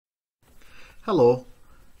Hello,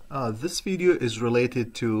 this video is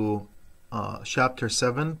related to Chapter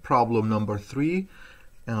 7, problem number 3.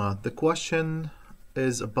 The question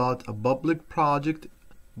is about a public project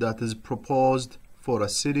that is proposed for a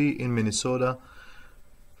city in Minnesota.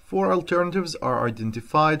 Four alternatives are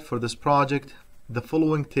identified for this project. The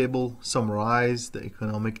following table summarizes the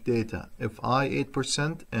economic data. If I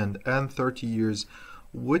 8% and N 30 years,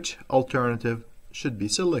 which alternative should be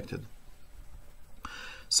selected?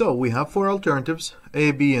 So we have four alternatives,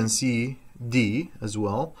 A, B, and C, D as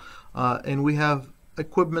well. And we have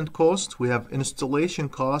equipment cost, we have installation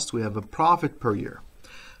cost, we have a profit per year.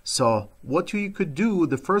 So what you could do,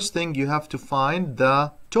 the first thing you have to find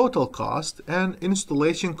the total cost and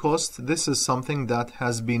installation cost. This is something that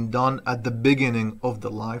has been done at the beginning of the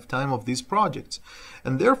lifetime of these projects.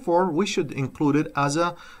 And therefore we should include it as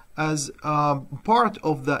part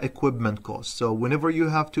of the equipment cost. So whenever you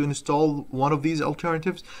have to install one of these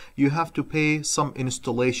alternatives, you have to pay some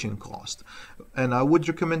installation cost. And I would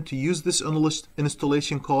recommend to use this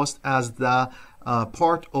installation cost as the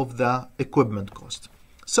part of the equipment cost.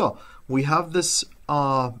 So we have this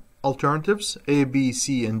alternatives A, B,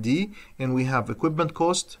 C, and D, and we have equipment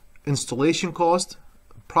cost, installation cost,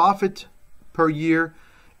 profit per year,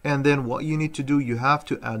 and then what you need to do, you have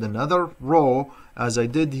to add another row as I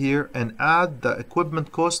did here and add the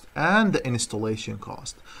equipment cost and the installation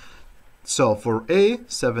cost. So for A,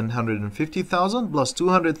 750,000 plus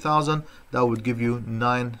 200,000, that would give you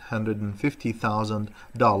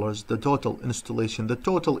 $950,000, the total installation, the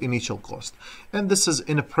total initial cost. And this is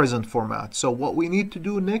in a present format. So what we need to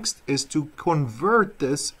do next is to convert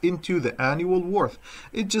this into the annual worth.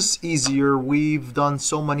 It's just easier. We've done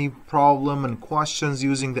so many problem and questions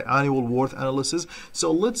using the annual worth analysis.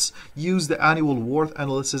 So let's use the annual worth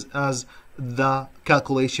analysis as the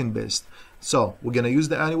calculation based. So we're going to use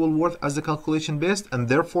the annual worth as the calculation based, and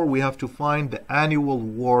therefore we have to find the annual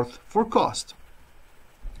worth for cost.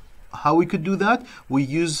 How we could do that? We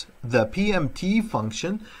use the PMT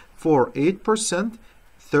function for 8%,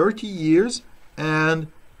 30 years, and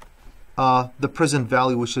the present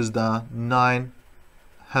value, which is the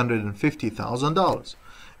 $950,000.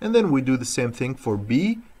 And then we do the same thing for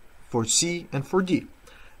B, for C, and for D.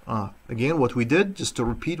 Again, what we did, just to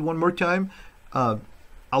repeat one more time,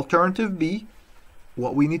 alternative B,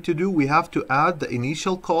 what we need to do, we have to add the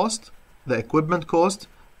initial cost, the equipment cost,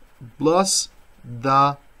 plus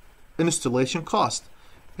the installation cost.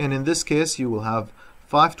 And in this case, you will have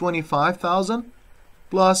 $525,000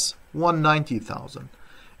 plus $190,000.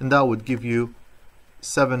 And that would give you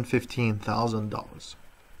 $715,000.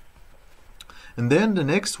 And then the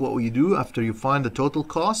next, what you do after you find the total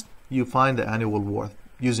cost, you find the annual worth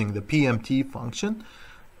using the PMT function.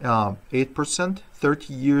 8%,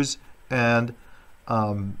 30 years, and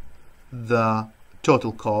the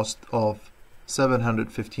total cost of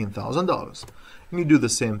 $715,000. And you do the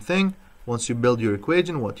same thing. Once you build your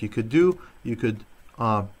equation, what you could do, you could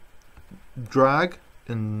drag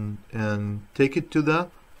and take it to the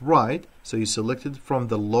right. So you select it from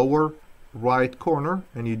the lower right corner,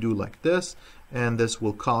 and you do like this, and this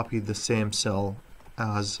will copy the same cell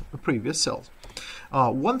as the previous cells.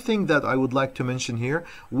 One thing that I would like to mention here,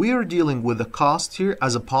 we are dealing with the cost here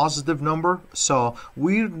as a positive number, so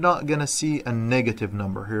we're not going to see a negative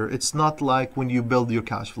number here. It's not like when you build your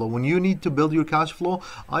cash flow. When you need to build your cash flow,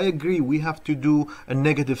 I agree, we have to do a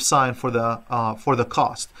negative sign for the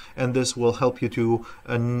cost, and this will help you to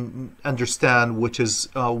understand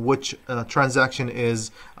which transaction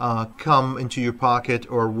is come into your pocket,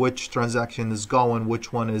 or which transaction is going,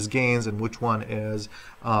 which one is gains, and which one is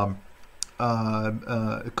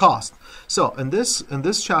cost. So in this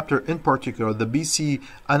chapter in particular, the BC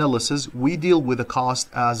analysis, we deal with the cost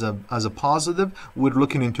as a positive. We're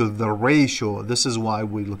looking into the ratio. This is why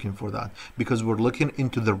we're looking for that, because we're looking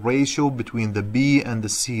into the ratio between the B and the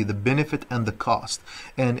C, the benefit and the cost.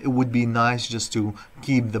 And it would be nice just to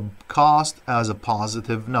keep the cost as a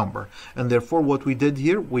positive number. And therefore what we did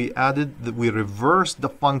here, we reversed the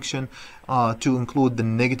function to include the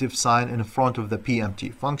negative sign in front of the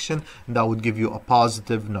PMT function, and that would give you a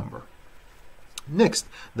positive number. Next,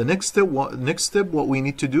 the next step, what we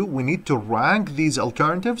need to do, we need to rank these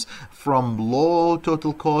alternatives from low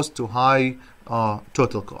total cost to high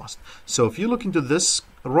total cost. So if you look into this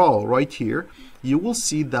row right here, you will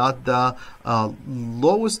see that the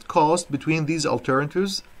lowest cost between these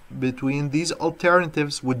alternatives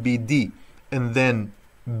would be D, and then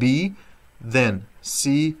B, then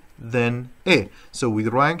C, then A. So we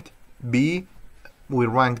ranked B, we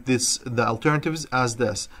ranked the alternatives as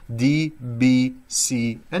this: D, B,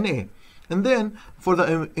 C, and A. And then for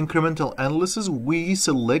the incremental analysis, we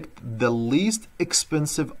select the least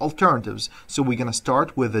expensive alternatives. So we're going to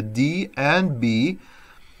start with a D and B,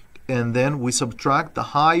 and then we subtract the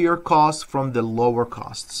higher cost from the lower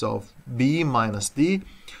cost. So B minus D.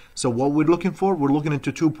 So what we're looking for, we're looking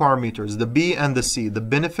into two parameters, the B and the C, the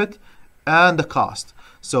benefit and the cost.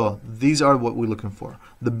 So these are what we're looking for.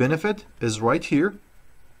 The benefit is right here.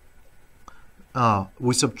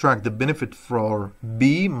 We subtract the benefit for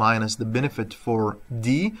B minus the benefit for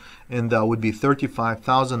D, and that would be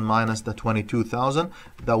 35,000 minus the 22,000.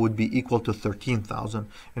 That would be equal to 13,000.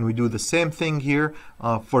 And we do the same thing here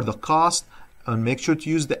for the cost, and make sure to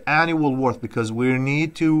use the annual worth, because we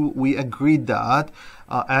agreed that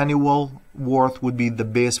annual worth would be the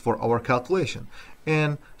base for our calculation.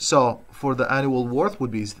 And so for the annual worth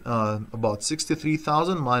would be about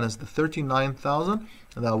 63,000 minus the 39,000,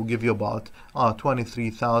 and that will give you about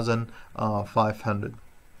 23,500.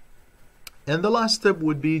 And the last step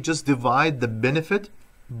would be just divide the benefit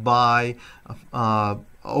by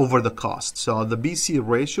over the cost. So the BC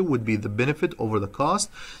ratio would be the benefit over the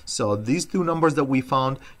cost. So these two numbers that we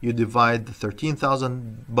found, you divide the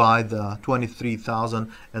 13,000 by the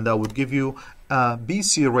 23,000, and that would give you a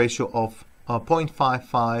BC ratio of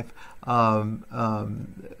 0.55.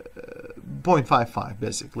 0.55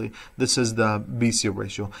 basically. This is the BC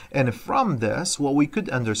ratio. And from this, what we could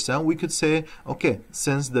understand, we could say, okay,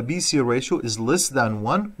 since the BC ratio is less than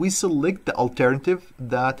 1, we select the alternative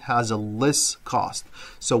that has a less cost.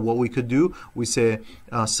 So what we could do, we say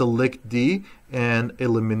select D and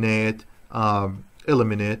eliminate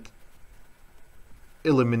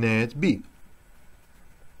B.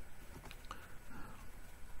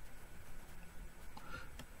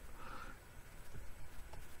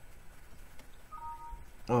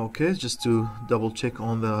 Okay, just to double check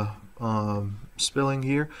on the spelling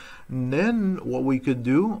here. And then what we could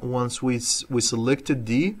do, once we selected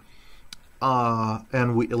D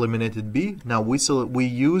and we eliminated B, now we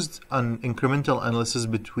used an incremental analysis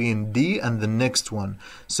between D and the next one.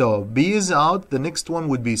 So B is out, the next one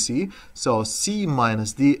would be C. So C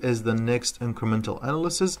minus D is the next incremental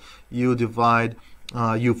analysis. You divide.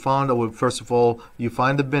 First of all, you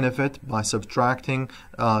find the benefit by subtracting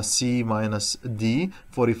C minus D,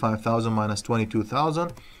 45,000 minus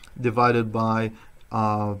 22,000, divided by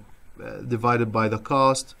the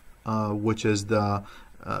cost, which is the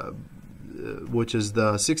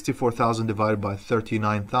 64,000 divided by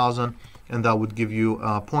 39,000, and that would give you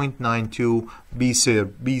 0.92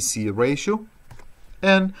 BC ratio.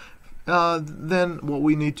 And then what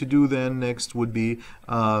we need to do then next would be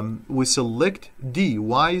we select D.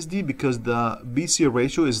 Why is D? Because the BC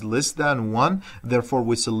ratio is less than 1, therefore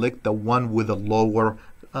we select the one with a lower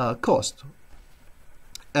cost.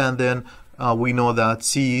 And then we know that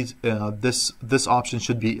C, this option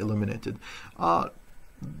should be eliminated.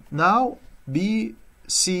 Now B,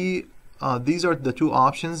 C, these are the two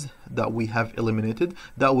options that we have eliminated.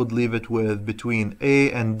 That would leave it with between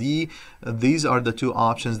A and D. These are the two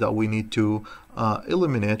options that we need to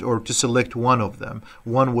eliminate, or to select one of them.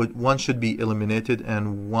 One should be eliminated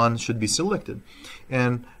and one should be selected.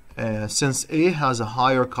 And since A has a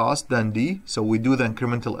higher cost than D, so we do the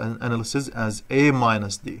incremental analysis as A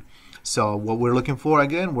minus D. So what we're looking for,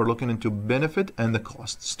 again, we're looking into benefit and the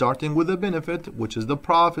cost. Starting with the benefit, which is the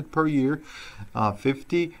profit per year,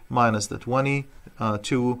 50 minus the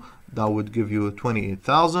 22, that would give you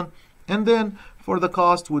 28,000. And then for the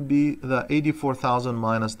cost would be the 84,000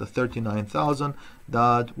 minus the 39,000,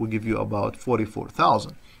 that would give you about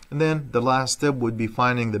 44,000. And then the last step would be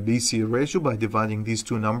finding the BC ratio by dividing these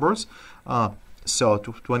two numbers. So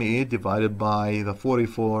 28 divided by the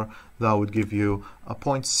 44, that would give you a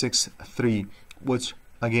 0.63, which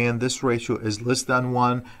again, this ratio is less than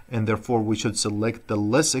 1, and therefore we should select the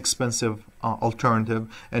less expensive alternative,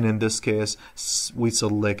 and in this case we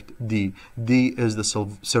select D. D is the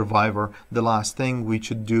survivor. The last thing we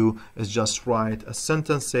should do is just write a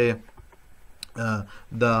sentence, say the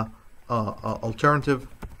alternative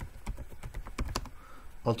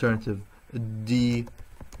D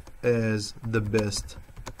is the best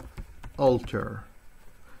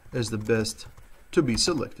to be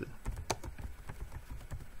selected.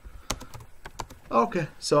 Okay,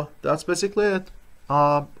 so that's basically it.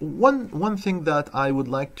 One thing that I would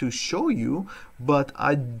like to show you, but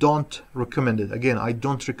I don't recommend it. Again, I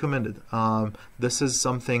don't recommend it. This is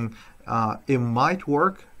something, it might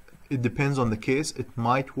work it depends on the case. It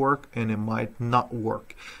might work and it might not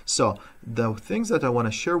work. So the things that I want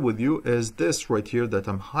to share with you is this right here, that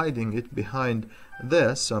I'm hiding it behind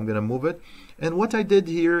this. So I'm going to move it. And what I did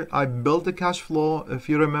here, I built a cash flow. If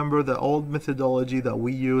you remember the old methodology that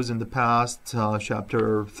we use in the past,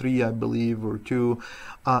 chapter 3, I believe, or 2,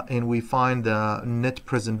 and we find the net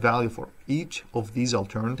present value for each of these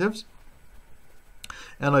alternatives.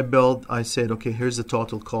 And I said, okay, here's the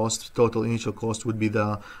total cost. Total initial cost would be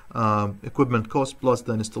the equipment cost plus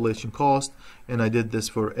the installation cost. And I did this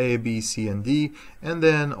for A, B, C, and D. And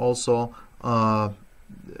then also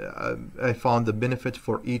I found the benefit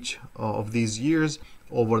for each of these years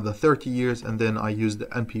over the 30 years, and then I used the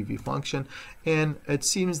NPV function. And it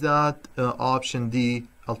seems that option D,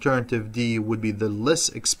 alternative D, would be the less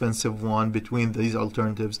expensive one between these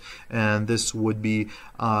alternatives, and this would be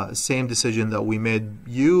same decision that we made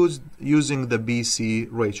using the BC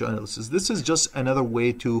ratio analysis. This is just another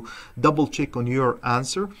way to double check on your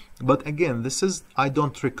answer, but again, I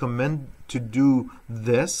don't recommend to do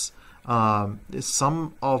this.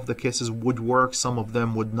 Some of the cases would work, some of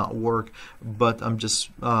them would not work, but I'm just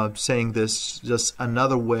saying this just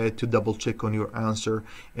another way to double check on your answer.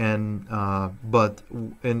 And but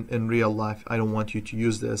in real life, I don't want you to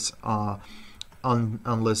use this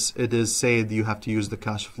unless it is said you have to use the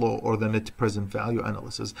cash flow or the net present value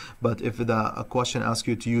analysis. But if a question asks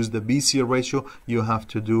you to use the BC ratio, you have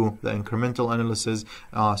to do the incremental analysis,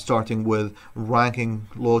 starting with ranking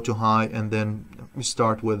low to high, and then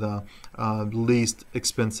start with least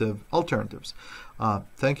expensive alternatives.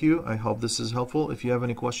 Thank you. I hope this is helpful. If you have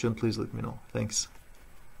any question, please let me know. Thanks.